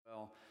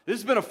This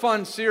has been a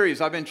fun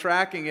series. I've been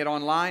tracking it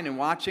online and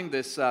watching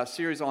this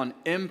series on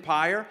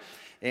empire,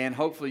 and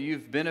hopefully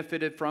you've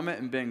benefited from it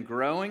and been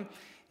growing.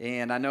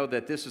 And I know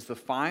that this is the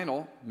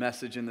final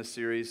message in the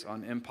series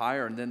on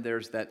empire, and then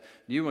there's that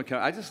new one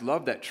coming. I just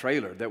love that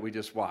trailer that we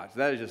just watched.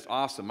 That is just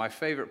awesome. My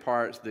favorite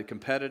part is the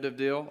competitive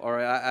deal.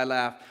 Or I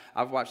laugh.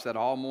 I've watched that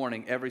all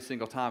morning, every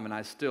single time, and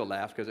I still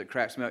laugh because it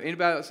cracks me up.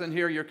 Anybody else in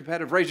here, you're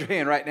competitive? Raise your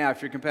hand right now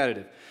if you're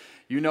competitive.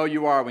 You know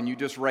you are when you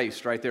just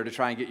raced right there to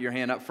try and get your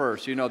hand up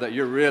first. You know that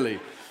you're really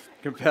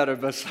competitive,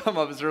 but some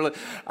of us really,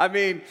 I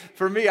mean,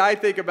 for me, I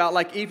think about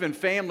like even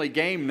family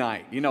game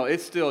night. You know,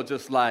 it's still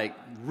just like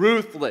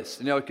ruthless,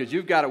 you know, because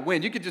you've got to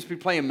win. You could just be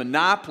playing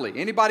Monopoly.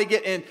 Anybody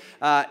get in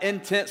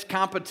intense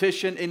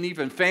competition in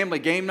even family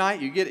game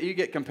night? You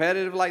get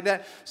competitive like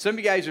that? Some of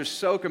you guys are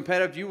so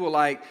competitive, you will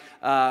like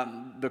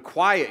the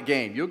quiet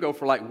game. You'll go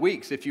for like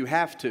weeks if you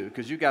have to,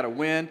 because you got to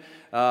win.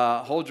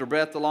 Hold your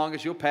breath the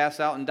longest. You'll pass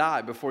out and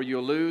die before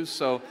you'll lose.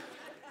 So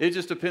it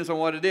just depends on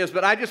what it is.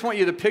 But I just want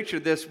you to picture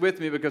this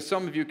with me because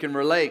some of you can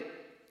relate.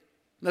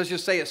 Let's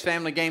just say it's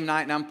family game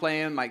night and I'm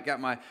playing. Got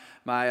my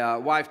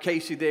wife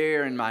Casey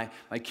there and my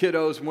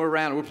kiddos, and we're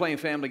around and we're playing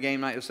family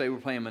game night. Let's say we're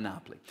playing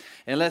Monopoly.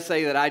 And let's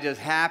say that I just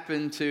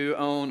happen to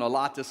own a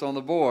lot that's on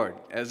the board,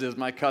 as is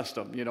my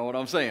custom. You know what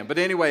I'm saying? But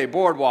anyway,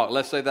 Boardwalk,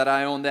 let's say that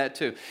I own that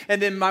too.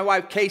 And then my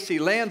wife Casey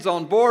lands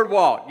on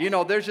Boardwalk. You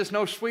know, there's just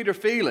no sweeter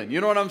feeling.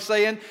 You know what I'm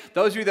saying?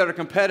 Those of you that are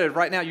competitive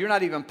right now, you're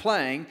not even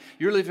playing.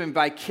 You're living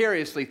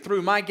vicariously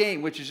through my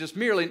game, which is just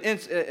merely an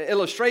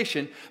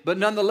illustration. But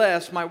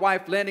nonetheless, my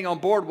wife landing on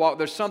Boardwalk,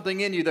 there's something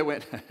in you that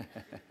went...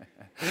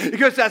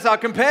 Because that's how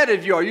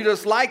competitive you are. You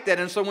just like that.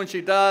 And so when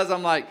she does,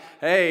 I'm like,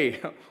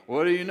 hey,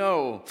 what do you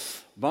know?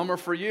 Bummer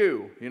for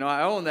you. You know,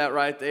 I own that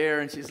right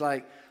there. And she's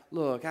like,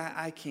 look,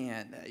 I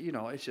can't. You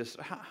know, it's just,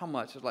 how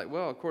much? It's like,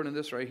 well, according to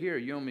this right here,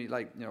 you owe me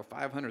like, you know,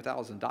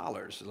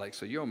 $500,000. Like,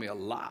 so you owe me a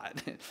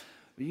lot.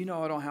 But you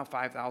know I don't have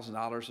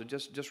 $5,000, so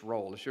just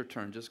roll. It's your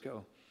turn. Just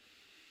go.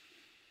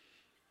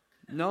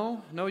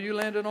 No, you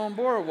landed on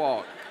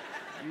Boardwalk.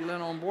 You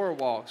land on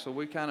Boardwalk, so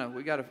we got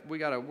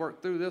to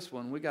work through this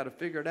one. We got to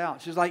figure it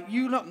out. She's like,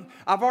 you know,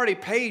 I've already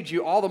paid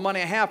you all the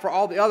money I have for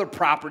all the other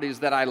properties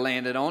that I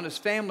landed on. It's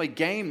family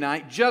game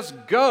night.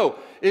 Just go.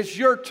 It's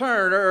your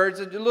turn, or it's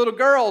the little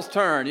girl's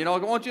turn. You know, why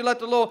don't you let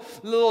the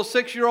little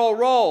 6-year-old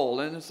roll?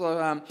 And it's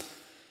like,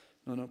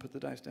 no, put the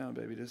dice down,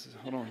 baby.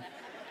 Hold on.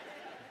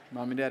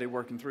 Mom and Daddy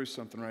working through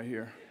something right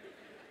here.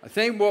 I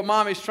think what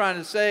Mommy's trying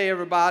to say,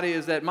 everybody,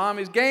 is that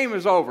Mommy's game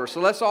is over. So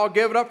let's all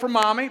give it up for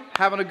Mommy.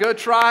 Having a good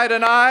try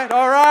tonight.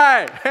 All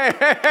right.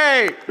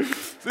 Hey.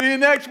 See you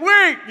next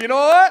week. You know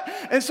what?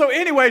 And so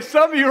anyway,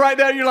 some of you right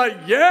now, you're like,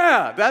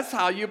 yeah, that's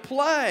how you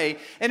play.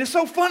 And it's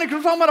so funny because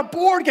we're talking about a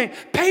board game.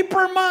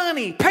 Paper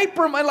money,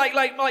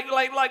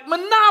 like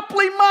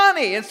Monopoly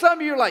money. And some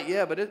of you are like,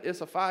 yeah, but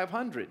it's a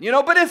 500. You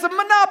know, but it's a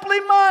Monopoly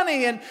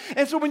money. And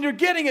so when you're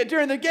getting it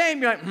during the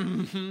game, you're like,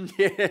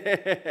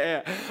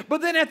 yeah.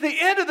 But then at the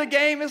end of the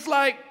game, it's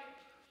like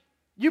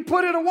you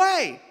put it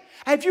away.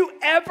 Have you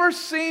ever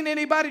seen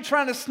anybody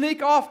trying to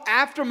sneak off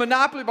after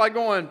Monopoly by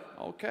going,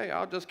 okay,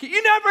 I'll just keep.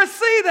 You never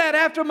see that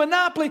after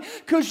Monopoly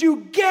because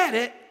you get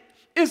it.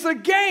 It's a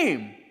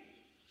game.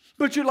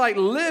 But you're like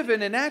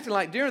living and acting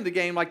like during the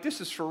game, like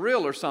this is for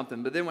real or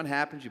something. But then what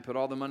happens? You put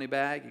all the money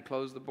back, you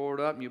close the board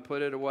up, and you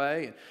put it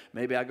away. And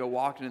maybe I go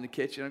walking in the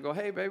kitchen and go,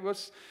 hey, babe,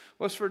 what's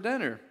for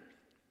dinner?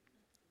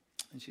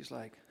 And she's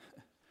like,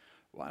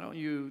 why don't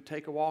you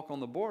take a walk on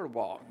the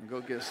boardwalk and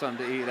go get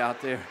something to eat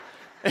out there?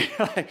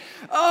 Like,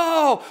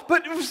 oh,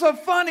 but what's so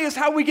funny is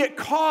how we get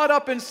caught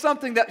up in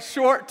something that's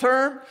short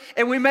term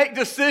and we make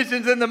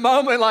decisions in the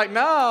moment like,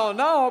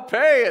 no,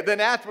 pay it. Then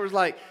afterwards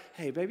like,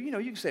 hey, baby, you know,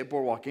 you can stay at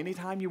boardwalk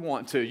anytime you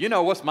want to. You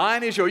know, what's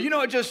mine is yours. You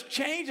know, it just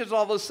changes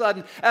all of a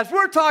sudden. As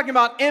we're talking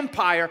about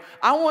empire,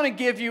 I want to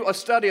give you a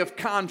study of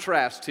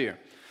contrast here.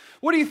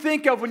 What do you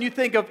think of when you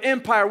think of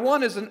empire?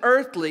 One is an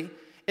earthly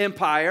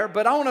empire,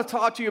 but I want to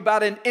talk to you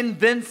about an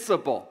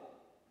invincible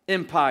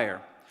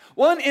empire.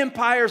 One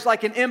empire is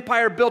like an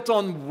empire built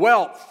on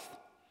wealth,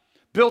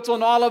 built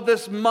on all of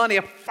this money,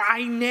 a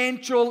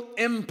financial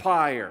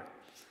empire,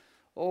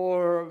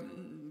 or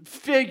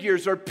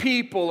figures or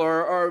people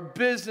or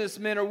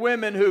businessmen or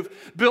women who've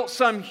built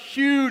some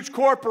huge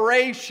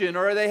corporation,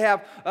 or they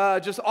have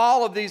just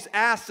all of these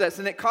assets.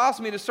 And it caused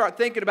me to start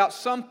thinking about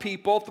some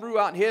people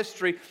throughout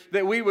history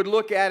that we would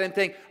look at and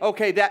think,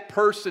 okay, that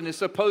person is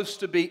supposed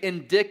to be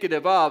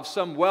indicative of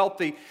some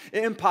wealthy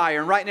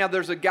empire. And right now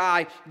there's a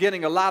guy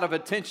getting a lot of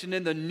attention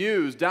in the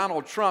news,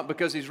 Donald Trump,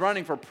 because he's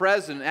running for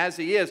president. As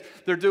he is,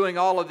 they're doing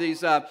all of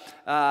these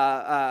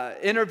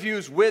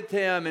interviews with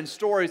him and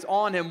stories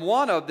on him.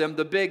 One of them,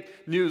 the big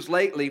news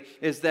lately,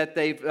 is that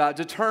they've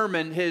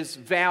determined his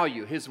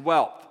value, his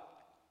wealth,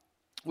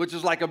 which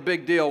is like a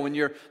big deal when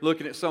you're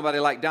looking at somebody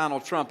like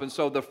Donald Trump. And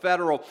so the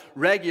federal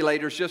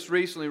regulators just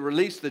recently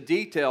released the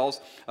details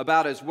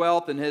about his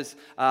wealth, and his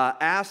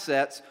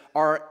assets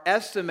are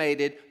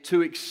estimated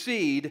to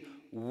exceed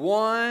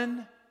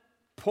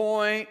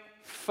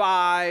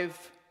 $1.5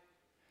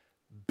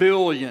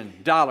 billion.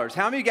 How many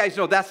of you guys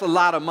know that's a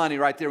lot of money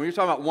right there? When you're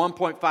talking about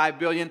 $1.5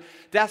 billion,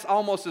 that's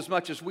almost as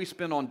much as we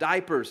spend on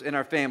diapers in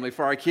our family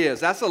for our kids.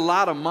 That's a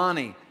lot of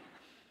money.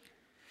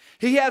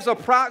 He has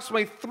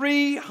approximately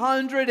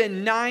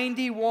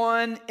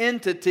 391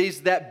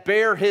 entities that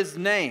bear his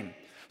name.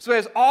 So he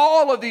has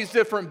all of these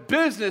different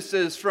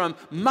businesses, from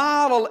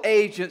model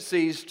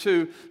agencies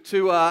to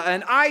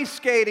an ice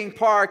skating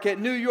park at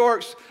New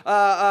York's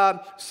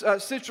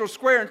Central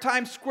Square and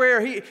Times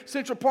Square,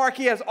 Central Park.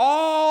 He has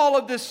all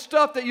of this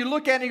stuff that you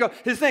look at and you go,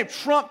 his name,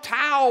 Trump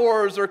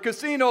Towers or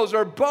casinos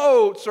or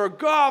boats or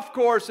golf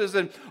courses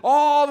and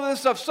all of this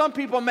stuff. Some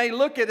people may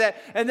look at that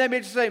and they may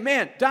just say,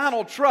 man,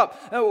 Donald Trump,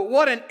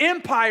 what an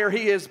empire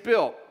he has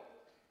built.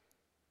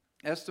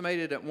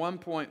 Estimated at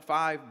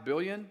 $1.5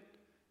 billion.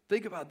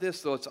 Think about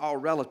this, though. It's all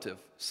relative.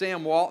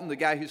 Sam Walton, the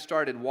guy who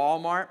started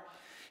Walmart,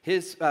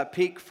 his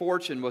peak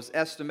fortune was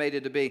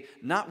estimated to be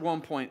not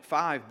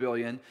 $1.5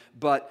 billion,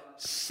 but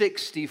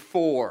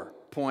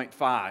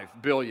 $64.5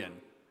 billion.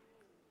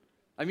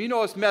 I mean, you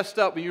know it's messed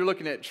up when you're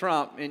looking at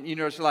Trump and you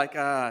know it's like,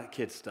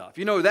 kid stuff.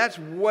 You know, that's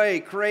way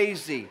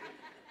crazy.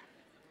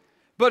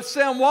 But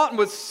Sam Walton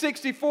with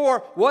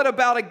 64, what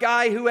about a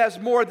guy who has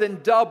more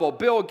than double?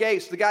 Bill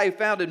Gates, the guy who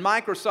founded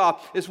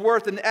Microsoft, is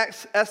worth an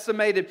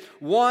estimated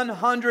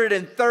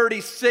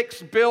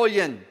 $136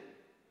 billion.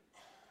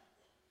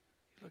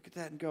 Look at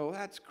that and go,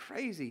 that's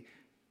crazy.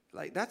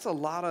 Like, that's a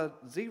lot of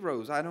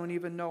zeros. I don't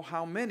even know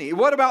how many.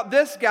 What about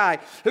this guy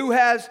who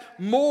has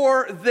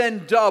more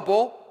than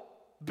double?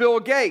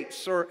 Bill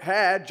Gates, or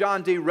had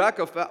John D.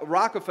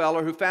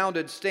 Rockefeller, who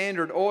founded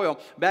Standard Oil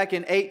back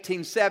in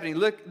 1870.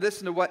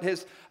 Listen to what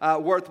his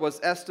worth was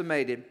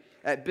estimated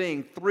at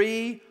being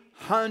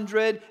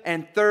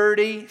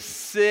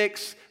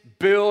 $336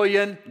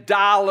 billion.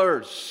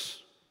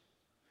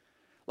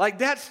 Like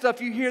that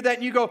stuff, you hear that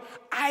and you go,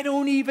 I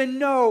don't even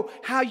know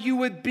how you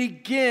would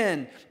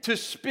begin to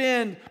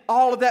spend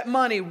all of that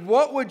money.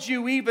 What would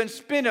you even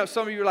spend it?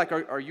 Some of you are like,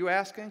 are you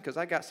asking? Because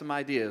I got some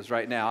ideas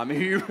right now. I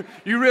mean,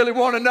 you really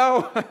want to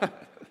know?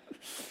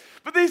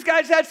 But these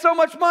guys had so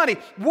much money.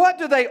 What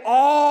do they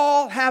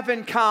all have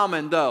in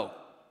common, though?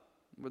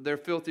 Well, they're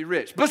filthy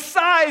rich.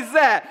 Besides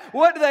that,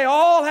 what do they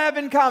all have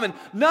in common?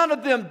 None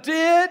of them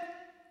did,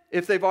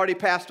 if they've already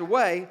passed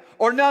away,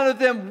 or none of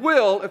them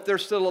will, if they're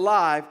still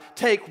alive,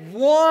 take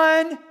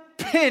one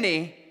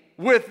penny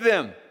with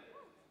them.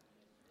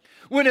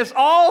 When it's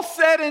all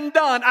said and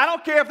done, I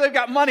don't care if they've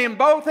got money in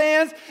both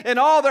hands and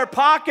all their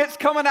pockets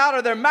coming out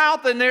of their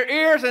mouth and their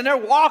ears and they're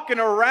walking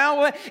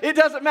around with it. It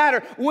doesn't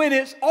matter. When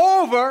it's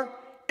over,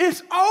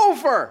 it's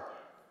over.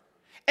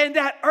 And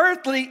that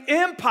earthly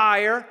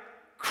empire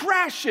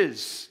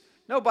crashes.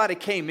 Nobody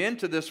came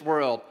into this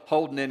world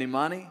holding any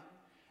money.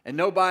 And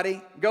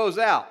nobody goes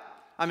out.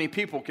 I mean,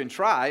 people can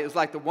try. It's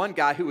like the one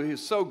guy who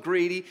was so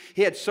greedy.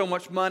 He had so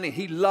much money.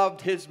 He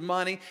loved his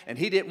money, and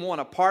he didn't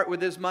want to part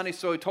with his money.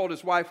 So he told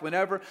his wife,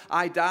 whenever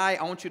I die,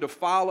 I want you to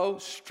follow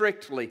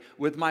strictly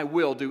with my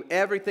will. Do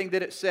everything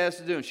that it says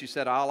to do. And she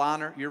said, I'll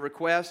honor your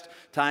request.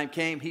 Time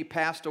came. He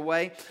passed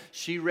away.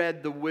 She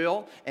read the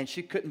will, and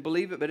she couldn't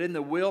believe it. But in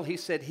the will, he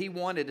said he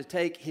wanted to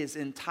take his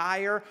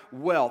entire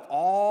wealth,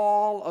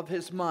 all of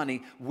his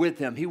money, with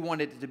him. He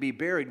wanted it to be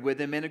buried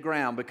with him in the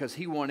ground because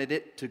he wanted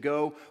it to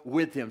go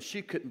with him.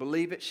 She couldn't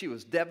believe it. She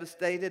was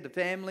devastated. The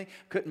family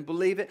couldn't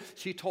believe it.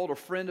 She told a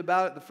friend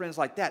about it. The friend's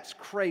like, that's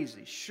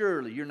crazy.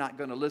 Surely you're not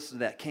going to listen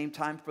to that. Came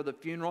time for the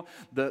funeral.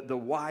 The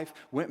wife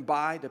went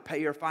by to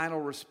pay her final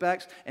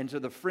respects, and to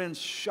the friend's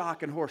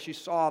shock and horror, she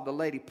saw the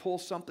lady pull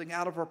something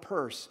out of her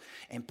purse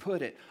and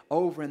put it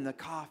over in the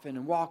coffin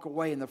and walk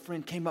away. And the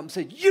friend came up and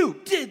said,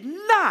 you did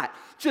not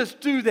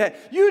just do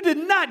that. You did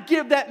not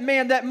give that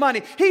man that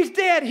money. He's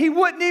dead. He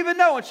wouldn't even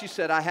know. And she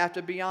said, I have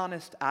to be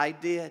honest. I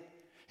did.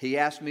 He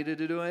asked me to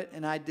do it,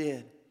 and I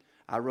did.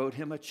 I wrote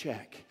him a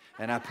check,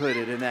 and I put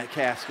it in that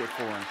casket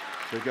for him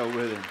to go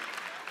with him.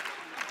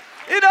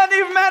 It doesn't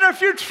even matter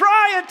if you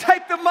try and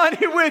take the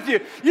money with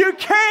you. You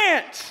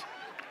can't.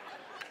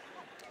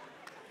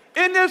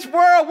 In this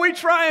world, we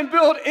try and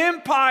build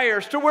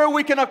empires to where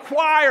we can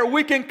acquire,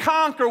 we can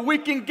conquer, we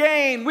can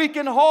gain, we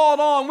can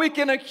hold on, we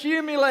can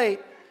accumulate.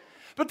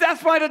 But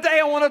that's why today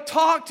I want to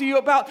talk to you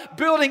about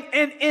building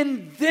an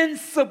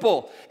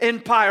invincible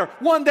empire,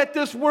 one that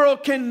this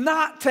world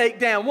cannot take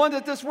down, one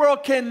that this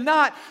world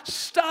cannot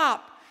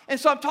stop. And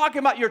so I'm talking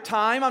about your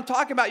time, I'm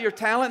talking about your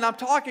talent, and I'm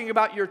talking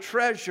about your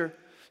treasure.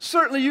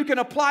 Certainly you can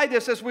apply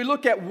this as we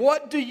look at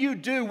what do you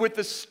do with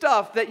the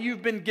stuff that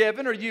you've been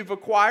given or you've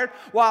acquired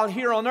while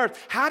here on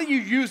earth. How do you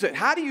use it?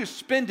 How do you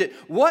spend it?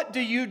 What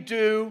do you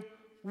do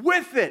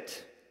with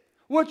it?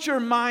 What's your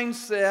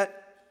mindset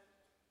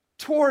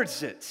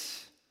towards it?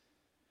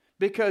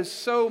 Because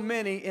so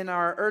many in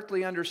our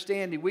earthly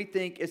understanding, we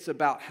think it's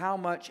about how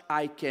much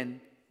I can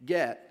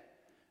get.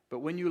 But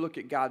when you look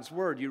at God's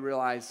Word, you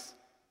realize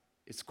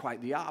it's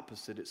quite the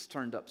opposite. It's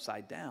turned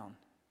upside down.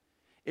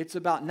 It's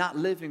about not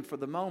living for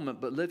the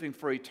moment, but living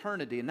for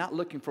eternity, and not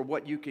looking for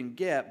what you can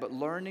get, but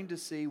learning to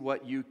see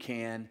what you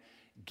can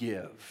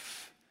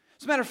give.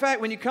 As a matter of fact,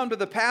 when you come to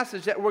the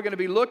passage that we're going to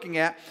be looking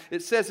at,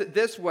 it says it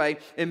this way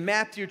in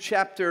Matthew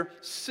chapter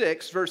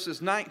 6,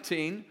 verses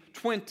 19,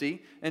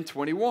 20, and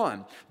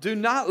 21. Do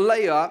not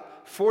lay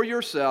up for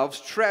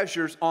yourselves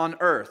treasures on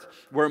earth,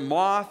 where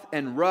moth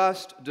and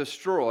rust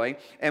destroy,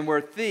 and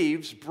where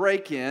thieves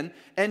break in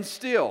and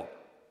steal.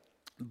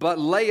 But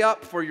lay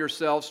up for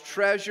yourselves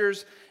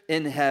treasures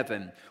in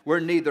heaven,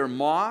 where neither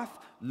moth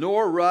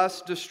nor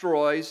rust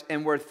destroys,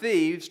 and where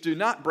thieves do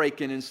not break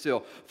in and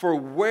steal. For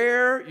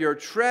where your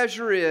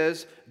treasure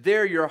is,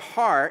 there your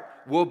heart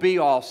will be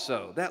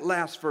also. That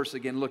last verse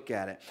again, look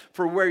at it.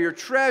 For where your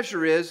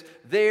treasure is,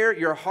 there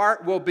your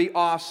heart will be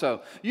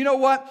also. You know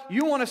what?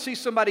 You want to see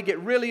somebody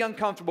get really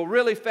uncomfortable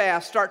really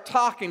fast, start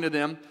talking to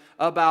them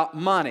about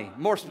money.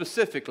 More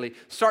specifically,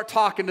 start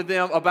talking to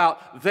them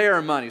about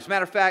their money. As a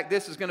matter of fact,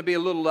 this is going to be a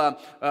little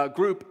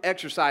group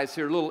exercise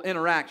here, a little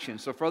interaction.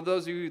 So for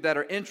those of you that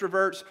are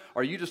introverts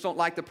or you just don't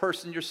like the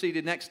person you're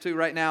seated next to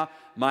right now,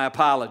 my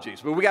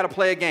apologies. But we got to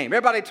play a game.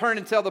 Everybody turn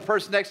and tell the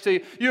person next to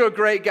you, you're a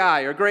great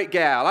guy or a great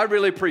gal. I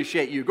really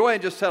appreciate you. Go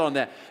ahead and just tell them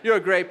that. You're a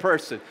great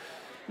person.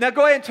 Now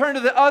go ahead and turn to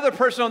the other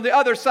person on the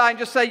other side and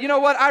just say, you know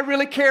what? I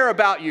really care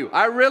about you.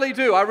 I really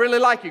do. I really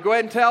like you. Go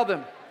ahead and tell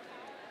them.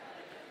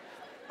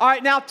 All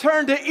right, now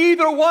turn to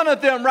either one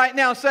of them right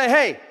now and say,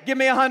 hey, give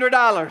me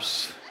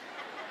 $100.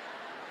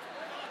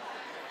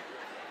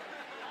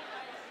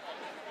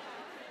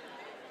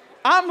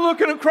 I'm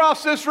looking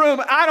across this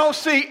room. I don't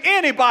see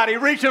anybody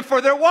reaching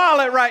for their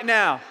wallet right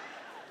now.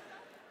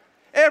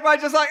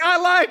 Everybody's just like, I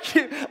like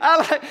you.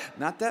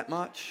 Not that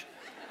much.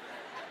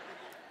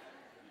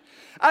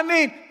 I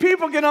mean,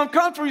 people get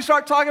uncomfortable when you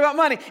start talking about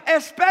money,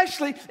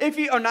 especially if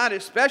you, or not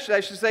especially,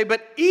 I should say,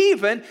 but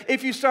even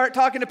if you start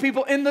talking to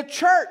people in the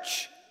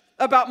church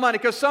about money,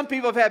 because some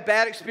people have had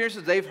bad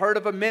experiences. They've heard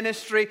of a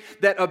ministry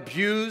that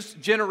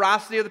abused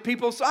generosity of the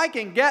people, so I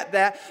can get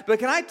that. But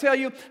can I tell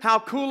you how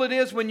cool it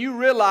is when you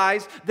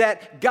realize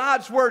that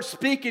God's word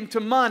speaking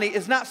to money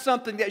is not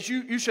something that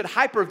you should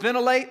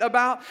hyperventilate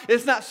about.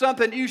 It's not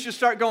something you should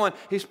start going,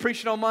 he's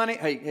preaching on money.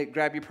 Hey,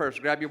 grab your purse,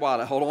 grab your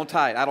wallet, hold on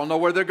tight. I don't know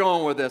where they're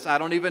going with this. I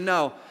don't even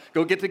know.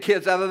 Go get the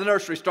kids out of the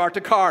nursery, start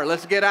the car.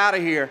 Let's get out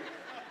of here.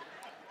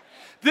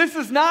 This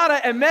is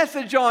not a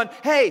message on,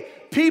 hey,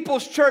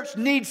 People's Church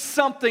needs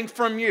something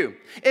from you.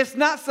 It's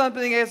not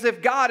something as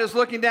if God is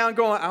looking down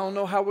going, I don't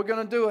know how we're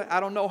going to do it. I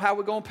don't know how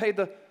we're going to pay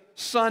the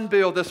sun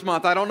bill this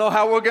month. I don't know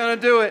how we're going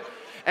to do it.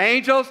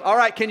 Angels, all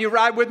right, can you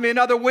ride with me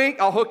another week?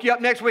 I'll hook you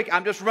up next week.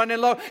 I'm just running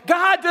low.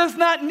 God does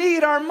not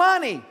need our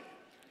money.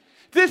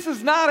 This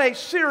is not a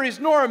series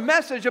nor a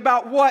message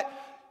about what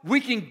we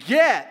can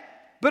get,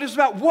 but it's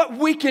about what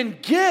we can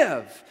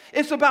give.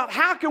 It's about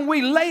how can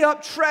we lay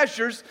up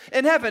treasures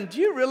in heaven.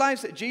 Do you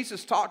realize that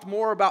Jesus talked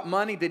more about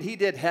money than he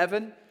did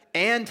heaven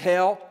and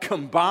hell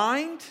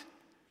combined?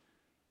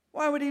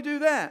 Why would he do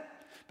that?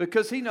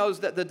 Because he knows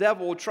that the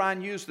devil will try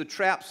and use the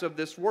traps of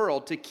this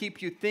world to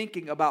keep you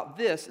thinking about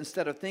this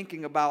instead of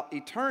thinking about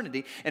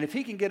eternity. And if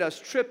he can get us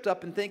tripped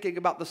up in thinking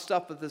about the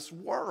stuff of this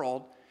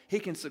world, he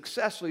can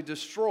successfully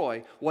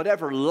destroy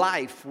whatever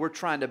life we're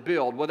trying to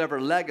build,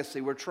 whatever legacy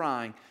we're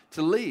trying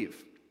to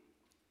leave.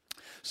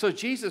 So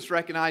Jesus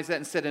recognized that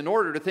and said, in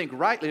order to think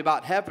rightly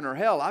about heaven or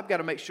hell, I've got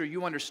to make sure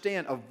you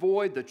understand,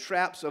 avoid the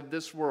traps of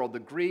this world, the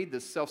greed, the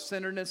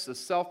self-centeredness, the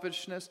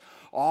selfishness,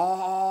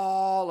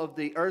 all of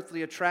the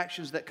earthly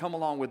attractions that come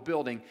along with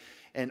building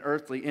an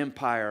earthly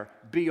empire.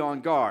 Be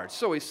on guard.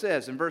 So he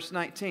says in verse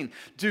 19,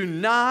 do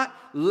not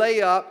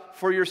lay up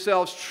for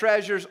yourselves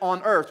treasures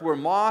on earth where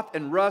moth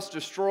and rust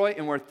destroy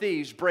and where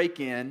thieves break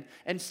in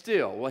and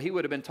steal. Well, he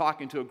would have been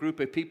talking to a group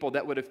of people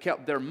that would have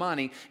kept their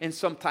money in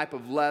some type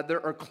of leather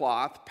or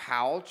cloth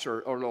pouch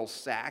or little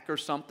sack or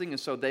something. And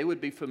so they would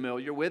be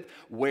familiar with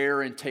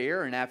wear and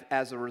tear. And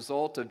as a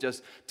result of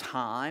just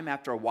time,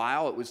 after a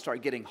while, it would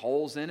start getting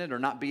holes in it or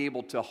not be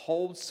able to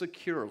hold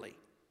securely,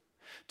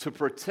 to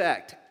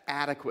protect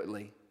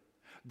adequately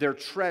their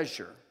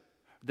treasure,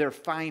 their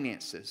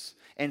finances.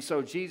 And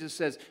so Jesus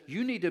says,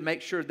 you need to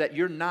make sure that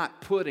you're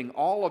not putting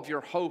all of your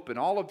hope and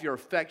all of your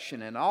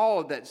affection and all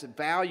of that's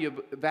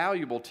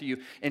valuable to you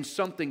in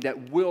something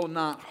that will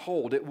not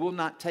hold. It will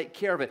not take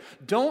care of it.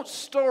 Don't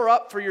store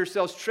up for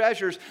yourselves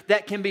treasures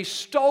that can be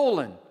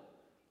stolen.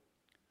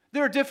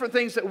 There are different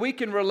things that we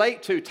can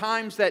relate to,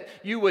 times that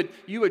you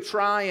would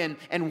try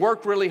and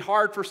work really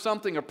hard for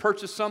something or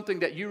purchase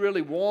something that you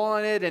really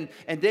wanted, and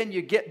then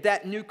you get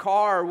that new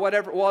car or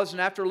whatever it was, and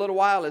after a little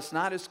while it's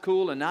not as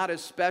cool and not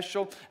as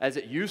special as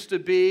it used to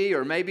be,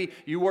 or maybe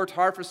you worked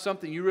hard for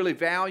something you really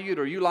valued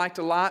or you liked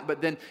a lot,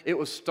 but then it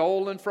was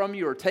stolen from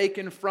you or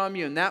taken from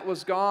you and that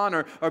was gone,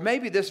 or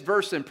maybe this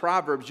verse in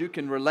Proverbs you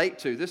can relate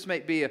to. This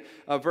may be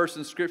a verse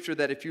in Scripture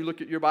that if you look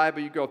at your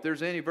Bible, you go, if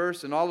there's any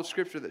verse in all of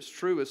Scripture that's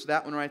true, it's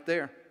that one right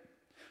there.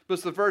 But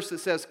it's the verse that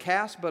says,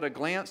 cast but a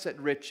glance at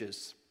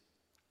riches,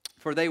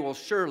 for they will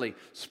surely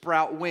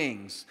sprout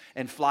wings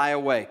and fly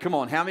away. Come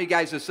on, how many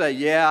guys would say,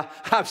 yeah,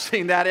 I've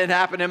seen that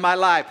happen in my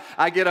life.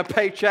 I get a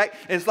paycheck,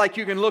 and it's like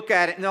you can look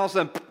at it, and all of a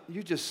sudden,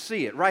 you just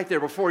see it right there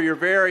before your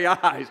very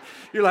eyes.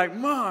 You're like,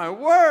 my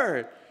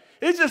word.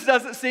 It just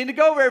doesn't seem to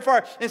go very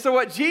far. And so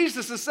what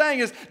Jesus is saying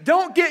is,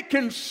 don't get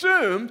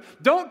consumed.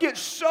 Don't get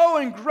so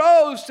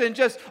engrossed and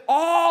just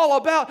all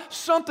about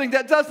something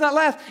that does not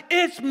last.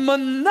 It's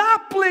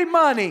monopoly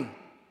money.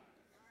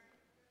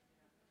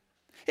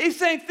 He's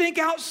saying, think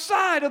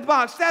outside of the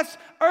box. That's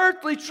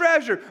earthly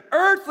treasure,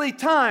 earthly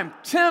time,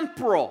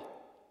 temporal,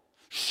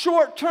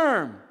 short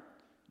term.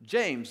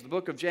 James, the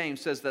book of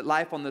James says that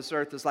life on this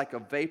earth is like a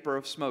vapor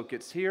of smoke.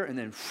 It's here and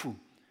then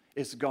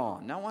it's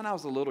gone. Now, when I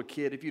was a little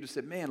kid, if you'd have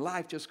said, man,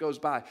 life just goes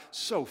by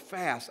so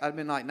fast, I'd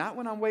been like, not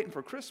when I'm waiting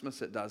for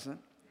Christmas, it doesn't.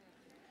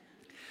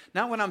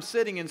 Not when I'm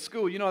sitting in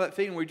school. You know that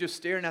feeling where you're just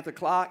staring at the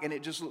clock and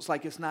it just looks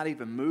like it's not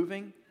even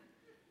moving?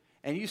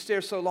 And you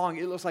stare so long,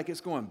 it looks like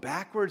it's going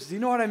backwards. Do you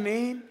know what I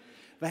mean?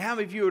 But how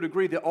many of you would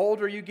agree the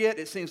older you get,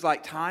 it seems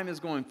like time is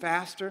going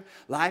faster,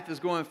 life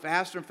is going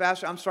faster and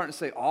faster? I'm starting to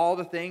say all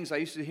the things I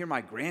used to hear my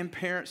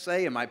grandparents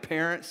say and my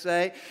parents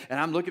say, and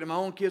I'm looking at my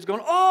own kids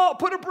going, oh,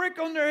 put a brick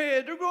on their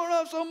head, they're growing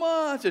up so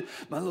much. And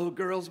my little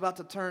girl's about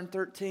to turn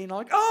 13. I'm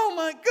like, oh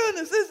my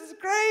goodness, this is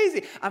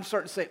crazy. I'm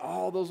starting to say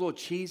all those little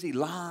cheesy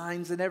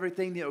lines and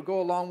everything that will go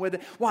along with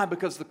it. Why?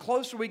 Because the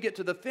closer we get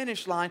to the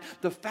finish line,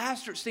 the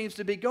faster it seems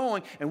to be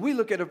going. And we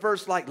look at a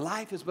verse like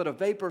life is but a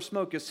vapor of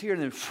smoke, it's here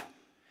and then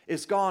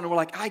it's gone. And we're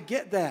like, I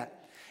get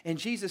that. And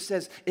Jesus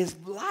says,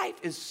 life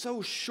is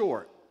so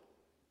short.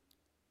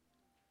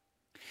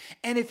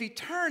 And if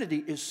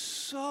eternity is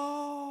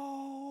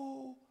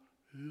so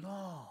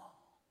long,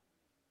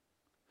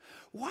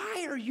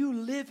 why are you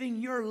living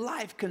your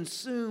life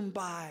consumed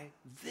by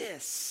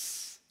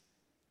this?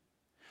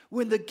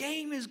 When the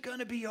game is going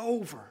to be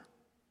over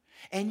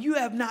and you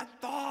have not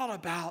thought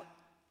about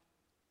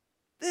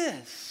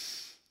this.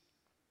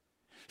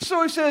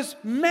 So he says,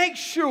 make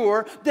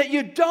sure that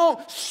you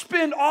don't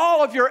spend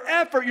all of your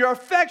effort, your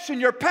affection,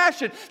 your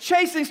passion,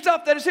 chasing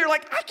stuff that is here.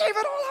 Like, I gave it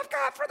all I've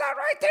got for that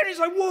right there. And he's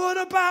like, what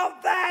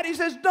about that? He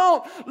says,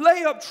 don't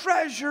lay up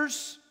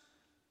treasures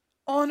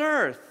on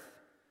earth.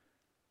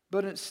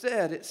 But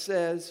instead, it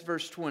says,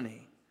 verse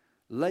 20,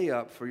 lay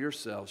up for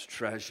yourselves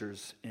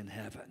treasures in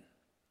heaven.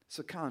 It's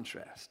a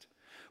contrast.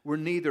 Where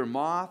neither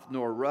moth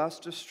nor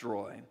rust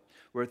destroy,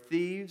 where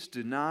thieves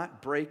do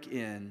not break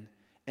in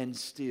and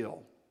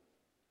steal.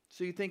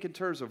 So you think in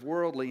terms of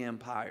worldly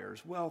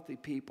empires, wealthy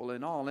people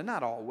and all, and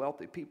not all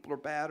wealthy people are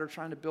bad or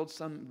trying to build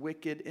some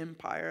wicked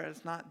empire.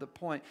 That's not the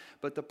point.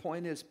 But the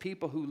point is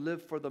people who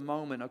live for the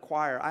moment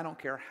acquire. I don't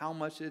care how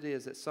much it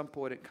is. At some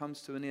point it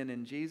comes to an end.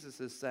 And Jesus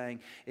is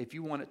saying, if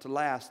you want it to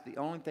last, the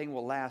only thing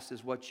will last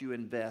is what you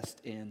invest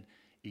in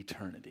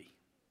eternity.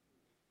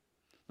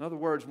 In other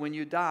words, when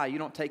you die, you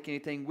don't take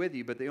anything with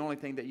you, but the only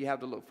thing that you have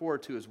to look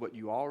forward to is what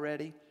you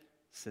already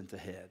sent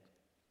ahead.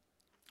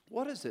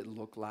 What does it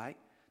look like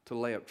to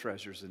lay up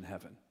treasures in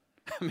heaven?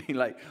 I mean,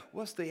 like,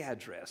 what's the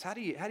address? How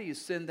do you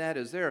send that?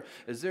 Is there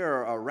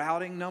a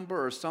routing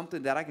number or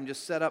something that I can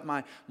just set up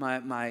my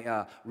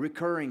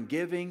recurring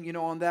giving,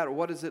 on that? Or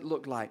what does it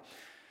look like?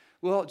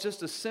 Well,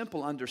 just a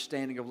simple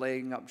understanding of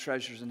laying up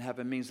treasures in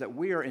heaven means that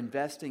we are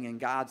investing in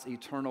God's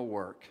eternal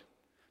work.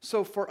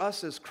 So for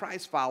us as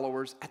Christ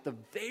followers, at the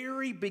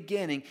very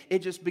beginning, it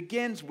just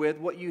begins with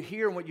what you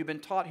hear and what you've been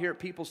taught here at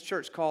People's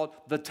Church called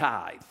the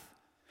tithe.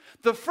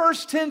 The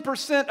first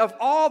 10% of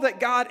all that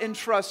God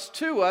entrusts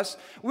to us,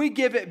 we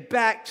give it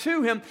back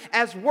to Him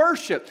as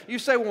worship. You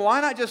say, well,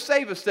 why not just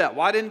save a step?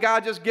 Why didn't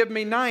God just give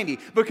me 90?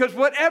 Because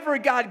whatever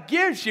God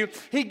gives you,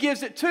 He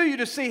gives it to you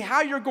to see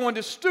how you're going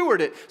to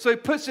steward it. So He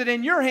puts it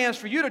in your hands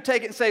for you to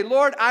take it and say,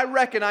 Lord, I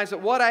recognize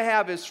that what I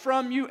have is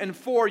from you and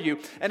for you.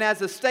 And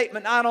as a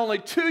statement not only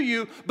to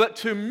you, but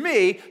to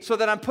me, so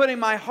that I'm putting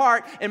my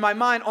heart and my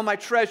mind on my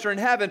treasure in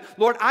heaven.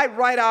 Lord, I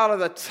right out of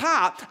the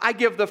top, I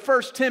give the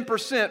first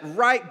 10%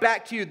 right back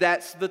to you.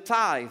 That's the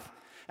tithe.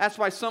 That's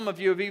why some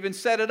of you have even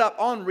set it up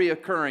on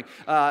reoccurring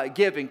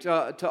giving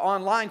to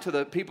online to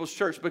the People's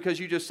Church, because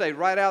you just say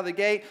right out of the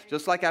gate,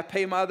 just like I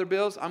pay my other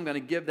bills, I'm going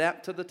to give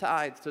that to the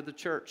tithe, to the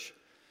church.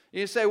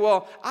 You say,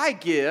 well, I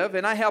give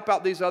and I help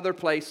out these other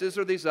places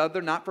or these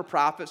other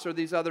not-for-profits or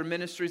these other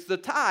ministries. The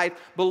tithe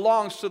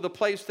belongs to the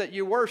place that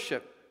you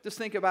worship. Just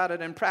think about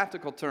it in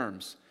practical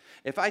terms.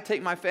 If I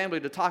take my family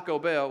to Taco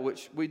Bell,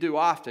 which we do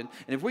often,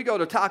 and if we go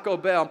to Taco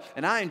Bell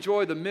and I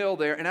enjoy the meal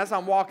there, and as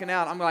I'm walking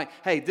out, I'm like,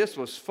 hey, this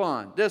was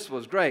fun. This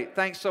was great.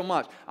 Thanks so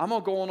much. I'm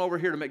going to go on over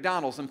here to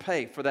McDonald's and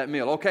pay for that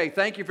meal. Okay,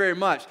 thank you very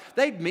much.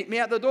 They'd meet me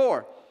at the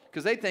door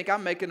because they think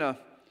I'm making a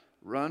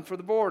run for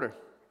the border.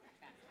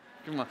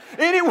 Come on.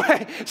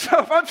 Anyway, so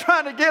if I'm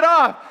trying to get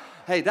off,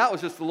 hey, that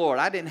was just the Lord.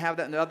 I didn't have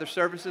that in the other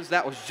services.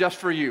 That was just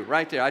for you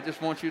right there. I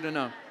just want you to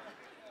know.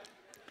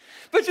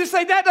 But you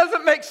say, that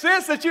doesn't make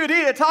sense that you would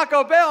eat at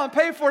Taco Bell and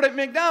pay for it at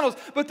McDonald's.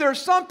 But there are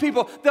some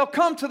people, they'll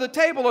come to the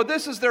table, or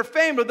this is their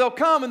family. They'll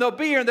come and they'll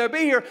be here and they'll be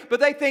here. But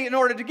they think in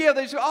order to give,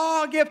 they say,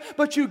 oh, I'll give.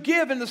 But you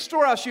give in the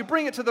storehouse. You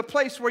bring it to the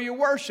place where you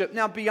worship.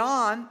 Now,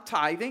 beyond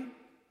tithing,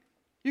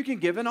 you can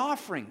give in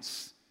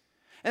offerings.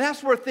 And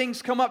that's where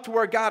things come up to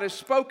where God has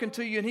spoken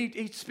to you and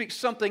He speaks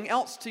something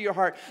else to your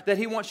heart that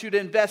He wants you to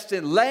invest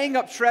in, laying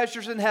up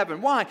treasures in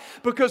heaven. Why?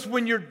 Because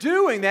when you're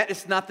doing that,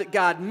 it's not that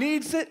God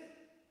needs it.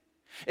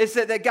 It's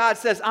that God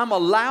says, I'm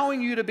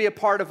allowing you to be a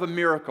part of a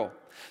miracle.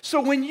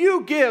 So when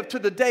you give to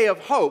the day of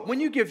hope, when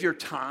you give your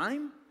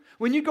time,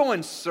 when you go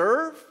and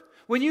serve,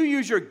 when you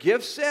use your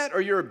gift set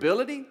or your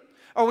ability,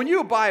 or when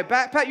you buy a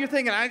backpack, you're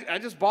thinking, I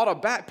just bought a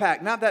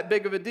backpack, not that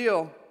big of a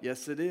deal.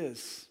 Yes, it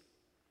is.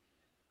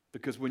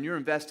 Because when you're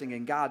investing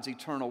in God's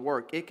eternal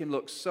work, it can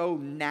look so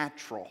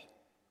natural.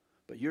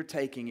 But you're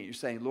taking it, you're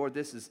saying, Lord,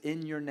 this is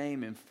in your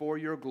name and for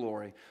your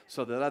glory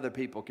so that other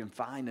people can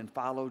find and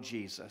follow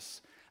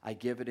Jesus. I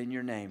give it in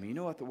your name. And you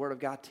know what the Word of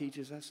God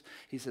teaches us?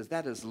 He says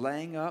that is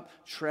laying up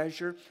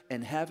treasure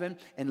in heaven.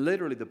 And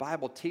literally the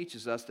Bible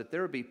teaches us that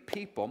there will be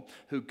people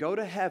who go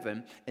to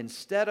heaven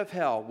instead of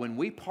hell when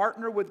we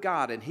partner with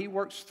God and He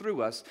works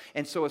through us.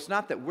 And so it's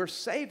not that we're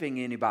saving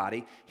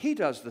anybody. He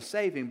does the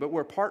saving, but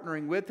we're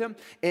partnering with Him.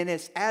 And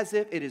it's as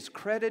if it is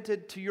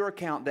credited to your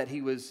account that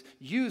He was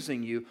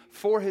using you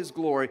for His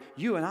glory.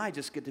 You and I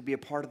just get to be a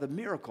part of the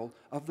miracle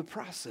of the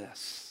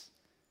process.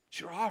 It's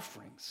your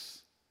offerings.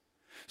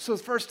 So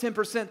the first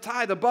 10%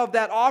 tithe above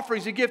that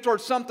offerings you give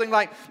towards something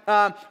like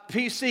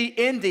PC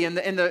Indy in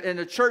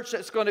the church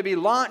that's going to be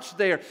launched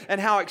there, and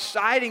how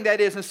exciting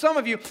that is. And some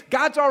of you,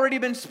 God's already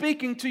been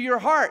speaking to your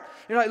heart.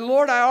 You're like,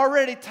 Lord, I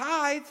already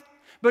tithe.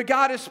 But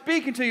God is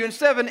speaking to you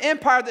instead of an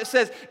empire that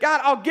says,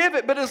 God, I'll give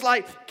it, but it's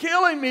like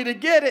killing me to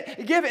get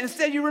it. Give it.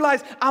 Instead, you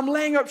realize I'm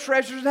laying up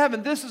treasures in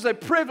heaven. This is a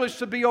privilege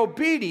to be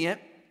obedient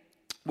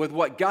with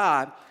what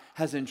God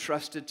has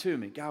entrusted to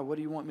me. God, what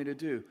do you want me to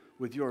do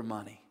with your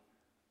money?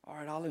 All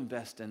right, I'll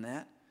invest in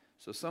that.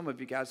 So some of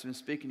you guys have been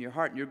speaking to your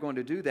heart, and you're going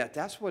to do that.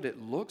 That's what it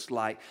looks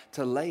like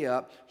to lay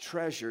up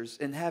treasures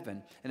in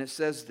heaven. And it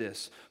says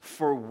this,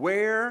 for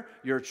where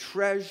your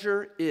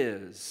treasure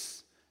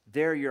is,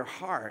 there your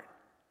heart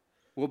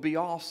will be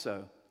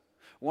also.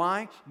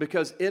 Why?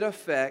 Because it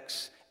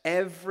affects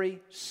every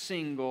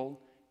single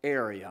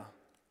area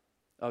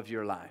of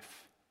your life.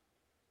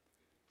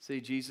 See,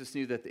 Jesus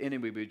knew that the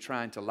enemy would be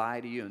trying to lie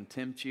to you and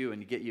tempt you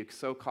and get you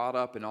so caught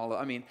up in all of,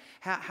 I mean,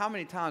 how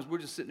many times we're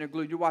just sitting there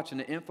glued, you're watching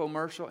the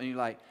infomercial and you're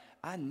like,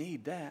 I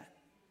need that.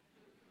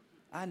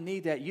 I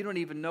need that. You don't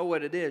even know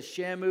what it is.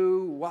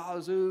 Shamu,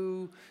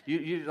 Wazoo.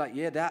 You're like,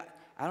 yeah, that,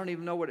 I don't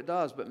even know what it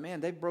does. But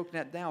man, they've broken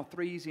that down,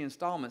 3 easy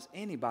installments.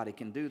 Anybody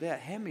can do that.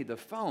 Hand me the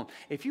phone.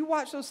 If you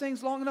watch those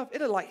things long enough,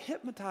 it'll like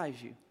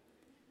hypnotize you.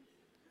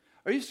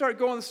 Or you start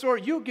going to the store,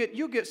 you'll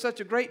get such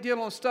a great deal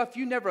on stuff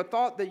you never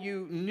thought that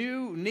you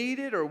knew,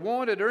 needed, or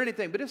wanted, or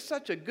anything. But it's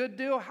such a good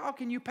deal, how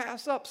can you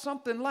pass up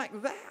something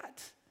like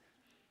that?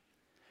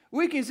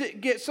 We can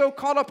get so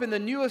caught up in the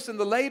newest and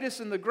the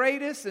latest and the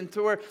greatest, and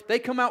to where they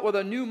come out with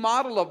a new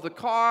model of the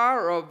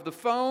car or of the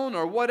phone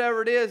or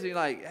whatever it is, and you're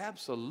like,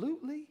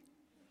 absolutely?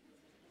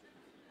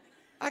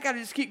 I got to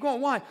just keep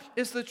going. Why?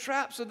 It's the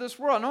traps of this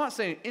world. I'm not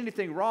saying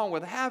anything wrong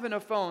with having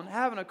a phone,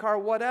 having a car,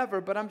 whatever,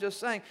 but I'm just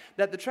saying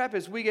that the trap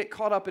is we get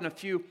caught up in a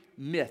few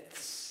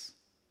myths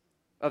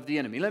of the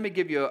enemy. Let me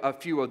give you a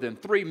few of them.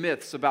 3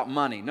 myths about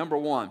money. Number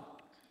 1,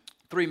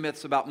 3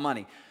 myths about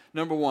money.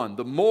 Number 1,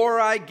 the more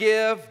I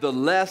give, the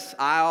less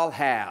I'll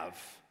have.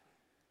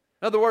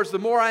 In other words, the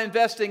more I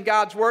invest in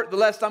God's work, the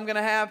less I'm going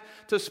to have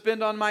to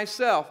spend on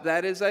myself.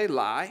 That is a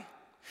lie.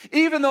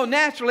 Even though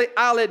naturally,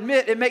 I'll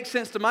admit, it makes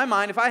sense to my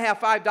mind. If I have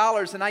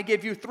 $5 and I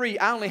give you $3,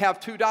 I only have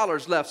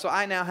 $2 left, so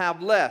I now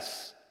have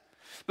less.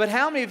 But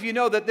how many of you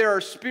know that there are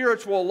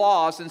spiritual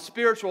laws, and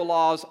spiritual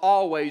laws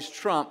always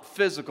trump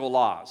physical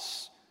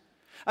laws?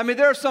 I mean,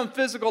 there are some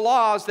physical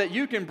laws that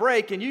you can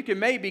break and you can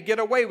maybe get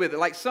away with it.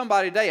 Like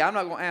somebody today, I'm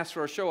not going to ask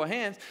for a show of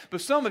hands,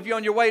 but some of you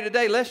on your way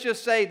today, let's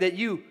just say that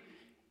you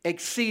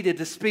exceeded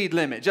the speed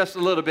limit just a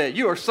little bit.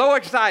 You are so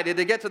excited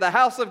to get to the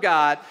house of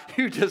God,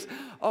 you just,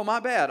 oh, my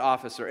bad,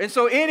 officer. And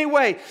so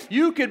anyway,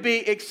 you could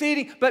be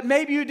exceeding, but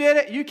maybe you did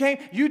it, you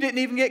didn't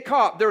even get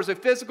caught. There was a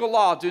physical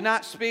law, do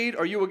not speed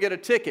or you will get a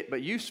ticket,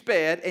 but you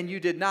sped and you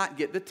did not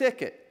get the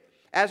ticket.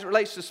 As it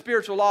relates to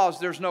spiritual laws,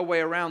 there's no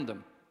way around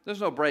them. There's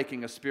no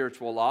breaking a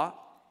spiritual law.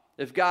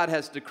 If God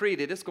has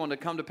decreed it, it's going to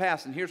come to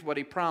pass. And here's what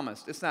He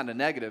promised. It's not a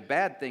negative,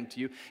 bad thing to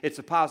you. It's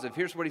a positive.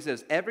 Here's what He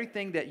says.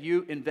 Everything that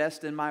you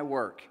invest in my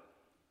work,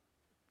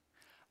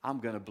 I'm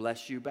going to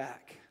bless you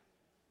back.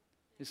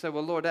 You say,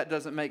 well, Lord, that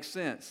doesn't make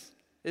sense.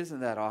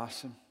 Isn't that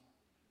awesome?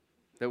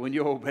 That when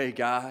you obey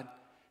God,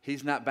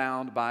 He's not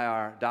bound by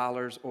our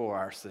dollars or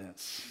our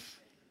cents.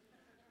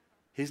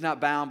 He's not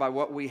bound by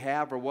what we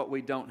have or what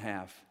we don't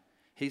have.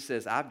 He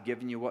says, I've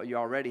given you what you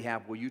already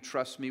have. Will you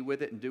trust me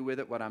with it and do with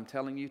it what I'm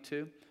telling you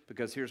to?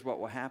 Because here's what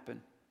will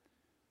happen.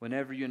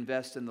 Whenever you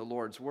invest in the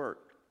Lord's work,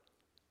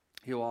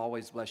 He'll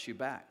always bless you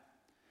back.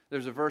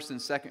 There's a verse in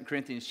 2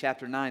 Corinthians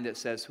chapter 9 that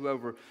says,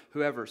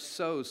 whoever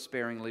sows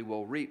sparingly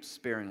will reap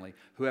sparingly.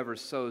 Whoever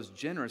sows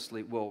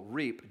generously will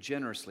reap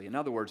generously. In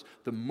other words,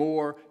 the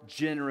more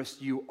generous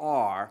you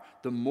are,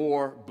 the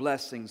more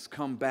blessings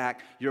come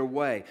back your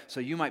way. So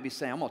you might be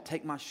saying, I'm going to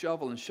take my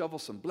shovel and shovel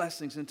some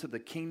blessings into the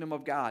kingdom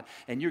of God.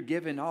 And you're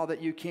giving all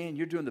that you can.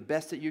 You're doing the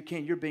best that you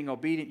can. You're being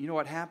obedient. You know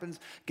what happens?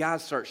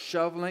 God starts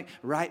shoveling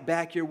right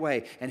back your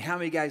way. And how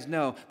many guys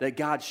know that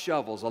God's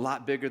shovel's a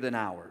lot bigger than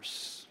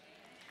ours?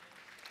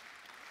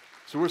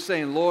 So we're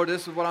saying, Lord,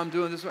 this is what I'm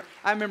doing. This is what...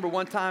 I remember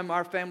one time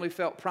our family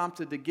felt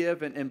prompted to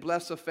give and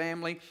bless a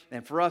family.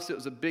 And for us, it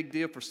was a big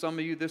deal. For some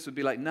of you, this would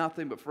be like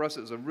nothing. But for us, it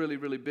was a really,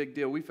 really big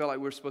deal. We felt like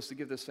we were supposed to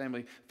give this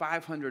family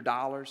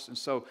 $500. And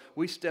so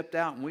we stepped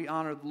out and we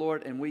honored the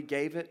Lord and we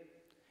gave it.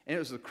 And it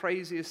was the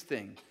craziest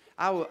thing.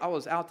 I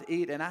was out to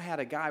eat and I had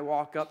a guy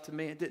walk up to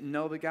me. I didn't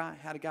know the guy.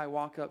 I had a guy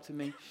walk up to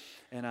me.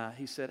 And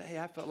he said, hey,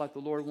 I felt like the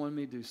Lord wanted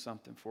me to do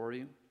something for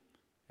you.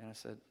 And I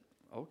said,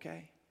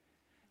 okay.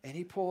 And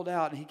he pulled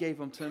out and he gave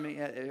them to me.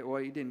 Well,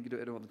 he didn't do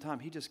it all the time.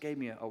 He just gave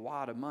me a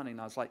wad of money.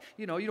 And I was like,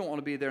 you know, you don't want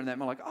to be there in that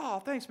moment. Like, oh,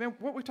 thanks, man.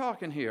 What are we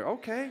talking here?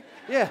 Okay.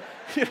 Yeah.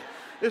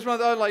 This one,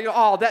 like,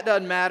 oh, that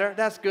doesn't matter.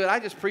 That's good. I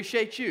just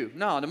appreciate you.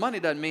 No, the money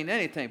doesn't mean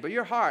anything. But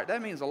your heart,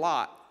 that means a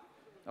lot.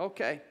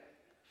 Okay.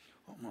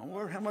 Oh, my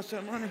word. How much is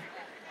that money?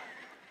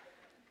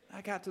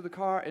 I got to the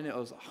car and it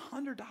was a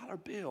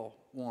 $100 bill.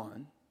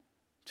 1,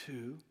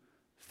 2,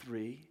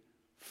 3,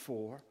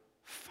 4,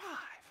 5.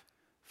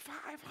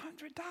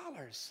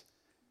 $500.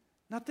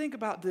 Now think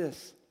about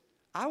this.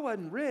 I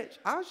wasn't rich.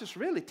 I was just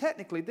really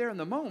technically there in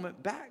the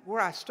moment back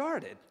where I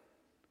started.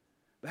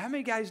 But how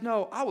many guys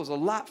know I was a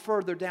lot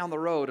further down the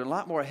road and a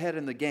lot more ahead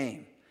in the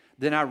game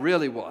than I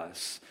really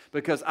was?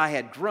 Because I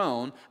had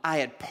grown, I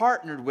had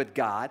partnered with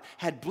God,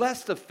 had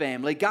blessed a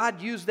family.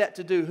 God used that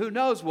to do who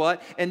knows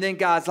what. And then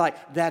God's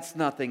like, that's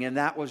nothing. And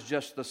that was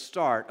just the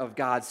start of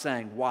God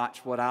saying,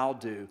 watch what I'll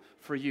do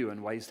for you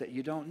in ways that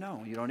you don't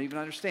know. You don't even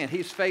understand.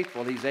 He's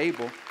faithful. He's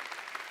able.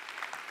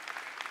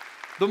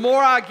 The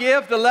more I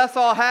give, the less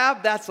I'll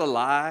have. That's a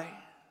lie.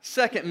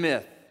 Second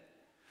myth.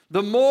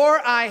 The more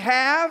I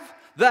have,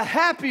 the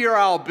happier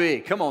I'll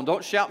be. Come on,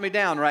 don't shout me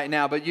down right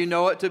now, but you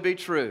know it to be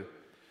true.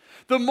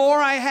 The more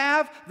I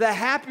have, the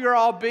happier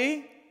I'll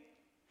be.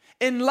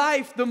 In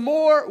life, the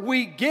more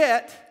we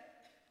get,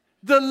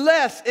 the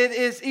less it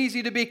is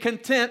easy to be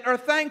content or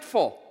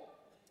thankful.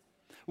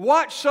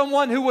 Watch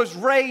someone who was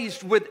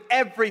raised with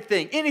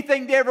everything.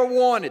 Anything they ever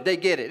wanted, they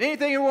get it.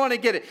 Anything you want to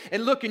get it.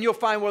 And look, and you'll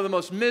find one of the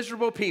most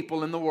miserable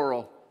people in the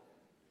world.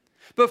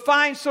 But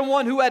find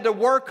someone who had to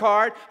work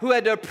hard, who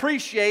had to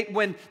appreciate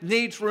when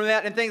needs were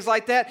met and things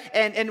like that.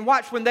 And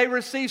watch when they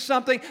receive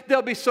something,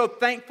 they'll be so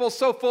thankful,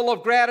 so full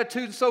of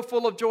gratitude, so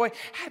full of joy.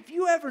 Have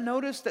you ever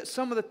noticed that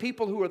some of the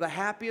people who are the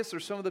happiest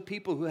are some of the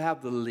people who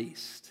have the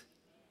least?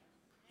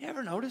 You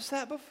ever noticed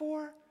that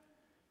before?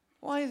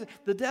 Why is it?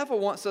 The devil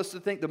wants us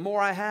to think the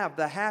more I have,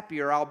 the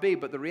happier I'll be.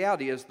 But the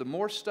reality is the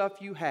more stuff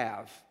you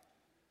have,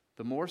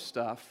 the more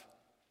stuff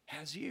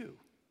has you.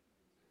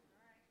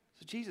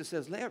 So Jesus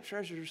says, lay up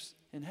treasures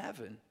in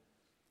heaven.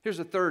 Here's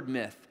a third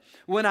myth.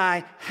 When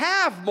I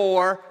have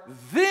more,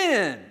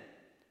 then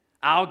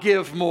I'll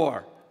give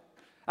more.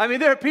 I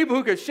mean, there are people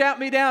who could shout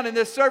me down in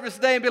this service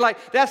today and be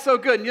like, that's so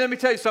good. And let me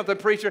tell you something,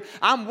 preacher.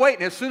 I'm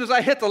waiting. As soon as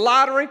I hit the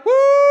lottery, woo!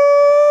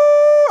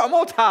 I'm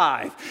going to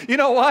tithe. You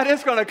know what?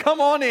 It's going to come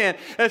on in.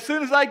 As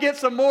soon as I get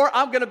some more,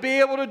 I'm going to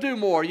be able to do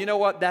more. You know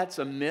what? That's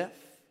a myth.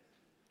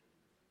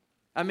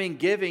 I mean,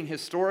 giving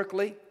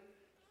historically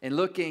and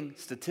looking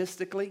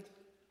statistically,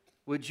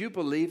 would you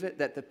believe it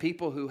that the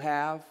people who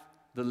have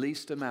the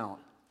least amount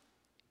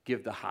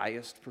give the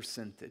highest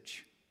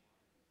percentage?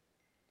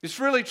 It's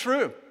really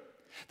true.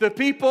 The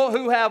people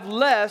who have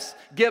less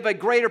give a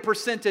greater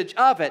percentage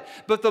of it.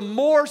 But the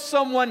more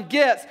someone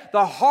gets,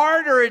 the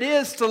harder it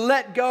is to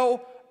let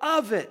go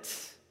of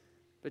it.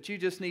 But you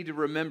just need to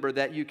remember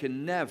that you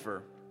can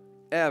never,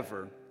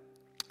 ever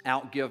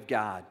outgive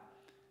God.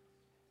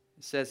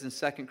 It says in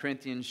 2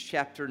 Corinthians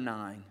chapter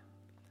 9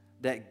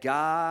 that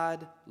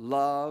God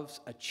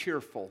loves a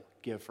cheerful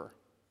giver.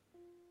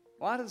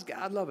 Why does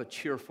God love a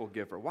cheerful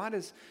giver? Why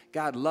does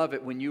God love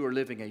it when you are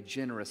living a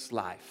generous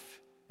life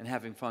and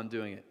having fun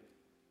doing it?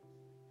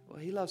 Well,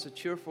 He loves a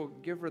cheerful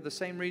giver the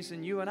same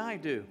reason you and I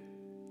do.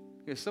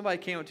 If somebody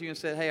came up to you and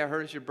said, hey, I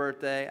heard it's your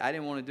birthday. I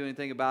didn't want to do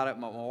anything about it.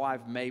 My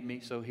wife made me,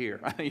 so here.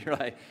 You're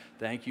like,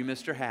 thank you,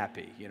 Mr.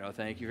 Happy.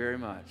 Thank you very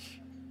much.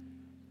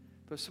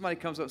 But if somebody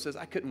comes up and says,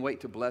 I couldn't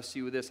wait to bless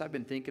you with this. I've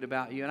been thinking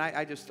about you, and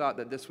I just thought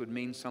that this would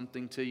mean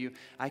something to you.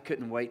 I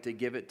couldn't wait to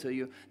give it to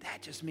you.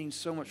 That just means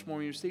so much more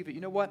when you receive it. You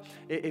know what?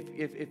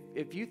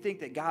 If you think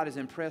that God is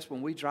impressed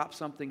when we drop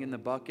something in the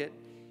bucket,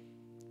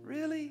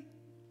 really?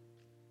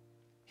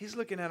 He's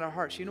looking at our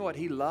hearts. You know what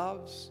He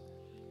loves?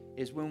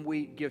 Is when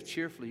we give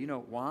cheerfully. You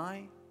know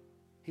why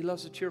He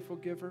loves a cheerful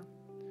giver?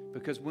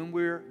 Because when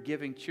we're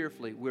giving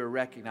cheerfully, we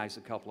recognize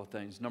a couple of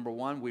things. Number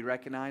one, we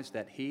recognize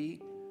that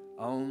He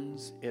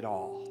owns it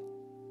all.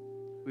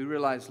 We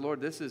realize,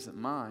 Lord, this isn't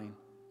mine.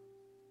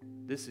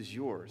 This is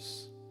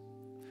yours.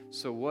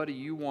 So what do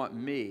you want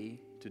me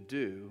to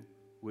do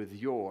with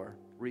your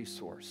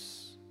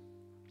resource?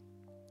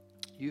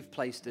 You've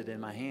placed it in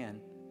my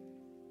hand.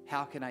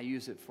 How can I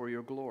use it for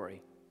your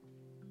glory?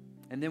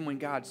 And then when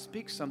God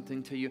speaks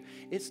something to you,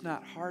 it's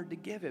not hard to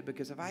give it.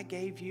 Because if I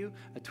gave you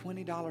a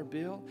 $20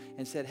 bill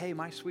and said, hey,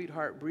 my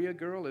sweetheart Bria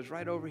girl is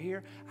right over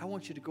here. I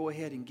want you to go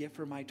ahead and give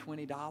her my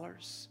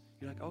 $20.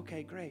 You're like,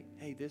 okay, great.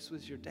 Hey, this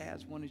was your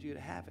dad's, wanted you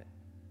to have it,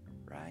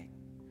 right?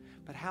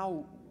 But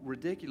how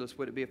ridiculous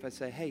would it be if I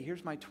say, hey,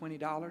 here's my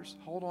 $20.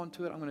 Hold on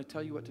to it. I'm going to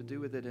tell you what to do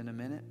with it in a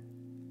minute.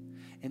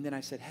 And then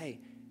I said, hey,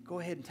 go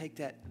ahead and take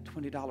that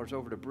 $20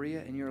 over to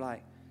Bria. And you're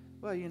like,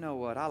 well, you know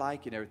what? I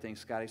like you and everything,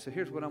 Scotty. So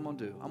here's what I'm going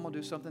to do. I'm going to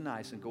do something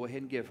nice and go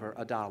ahead and give her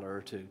 $1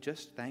 or $2.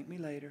 Just thank me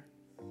later.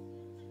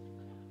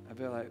 I'd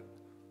be like,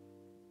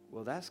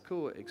 well, that's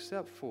cool,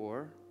 except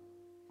for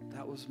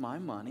that was my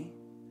money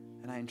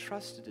and I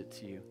entrusted it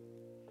to you.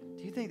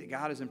 Do you think that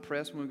God is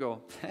impressed when we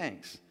go,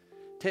 thanks?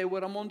 Tell you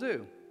what I'm going to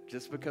do,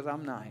 just because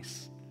I'm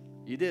nice.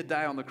 You did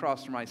die on the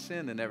cross for my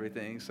sin and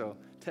everything, so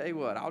tell you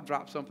what, I'll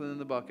drop something in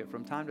the bucket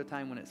from time to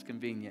time when it's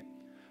convenient.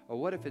 Or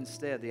what if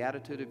instead the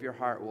attitude of your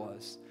heart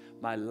was,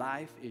 my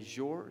life is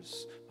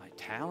yours, my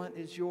talent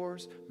is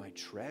yours, my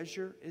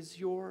treasure is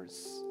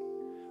yours.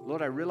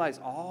 Lord, I realize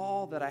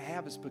all that I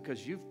have is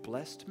because you've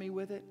blessed me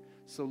with it.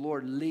 So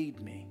Lord,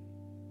 lead me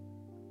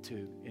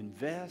to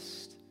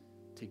invest,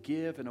 to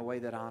give in a way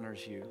that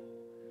honors you.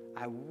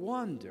 I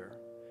wonder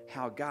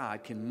how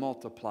God can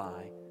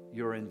multiply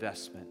your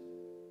investment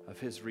of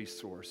his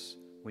resource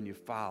when you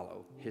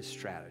follow his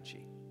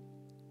strategy.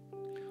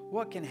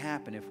 What can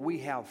happen if we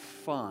have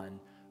fun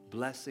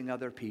blessing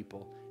other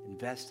people,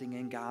 investing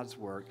in God's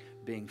work,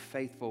 being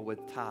faithful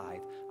with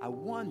tithe? I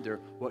wonder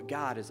what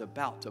God is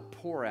about to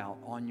pour out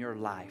on your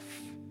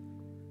life.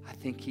 I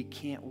think he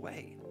can't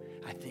wait.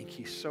 I think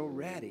he's so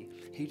ready.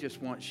 He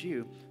just wants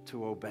you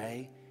to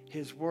obey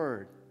his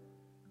word.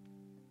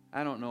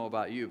 I don't know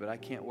about you, but I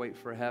can't wait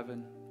for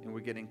heaven, and we're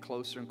getting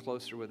closer and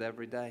closer with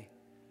every day.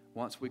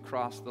 Once we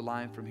cross the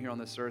line from here on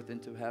this earth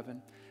into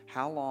heaven,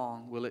 how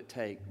long will it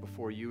take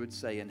before you would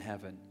say in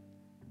heaven,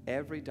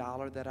 every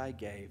dollar that I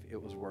gave,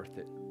 it was worth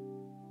it?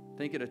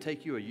 Think it'll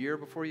take you a year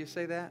before you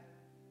say that?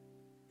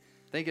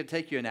 Think it'll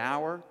take you an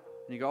hour?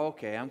 And you go,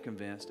 okay, I'm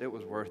convinced it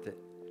was worth it.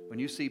 When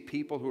you see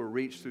people who are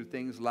reached through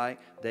things like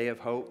Day of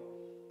Hope,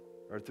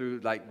 or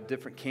through like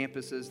different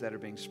campuses that are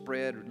being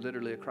spread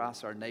literally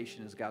across our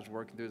nation as God's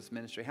working through this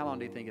ministry, how long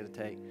do you think it'll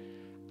take?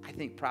 I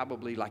think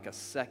probably like a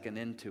second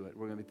into it,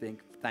 we're going to be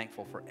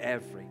thankful for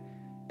every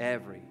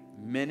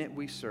minute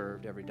we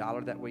served, every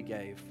dollar that we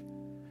gave.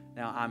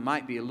 Now, I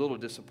might be a little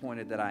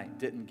disappointed that I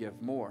didn't give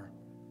more,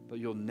 but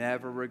you'll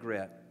never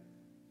regret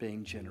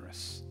being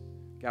generous.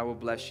 God will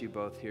bless you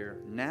both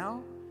here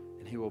now,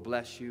 and he will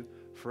bless you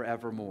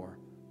forevermore.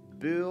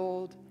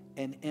 Build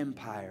an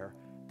empire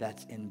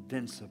that's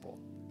invincible.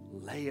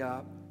 Lay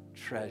up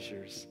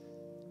treasures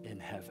in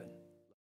heaven.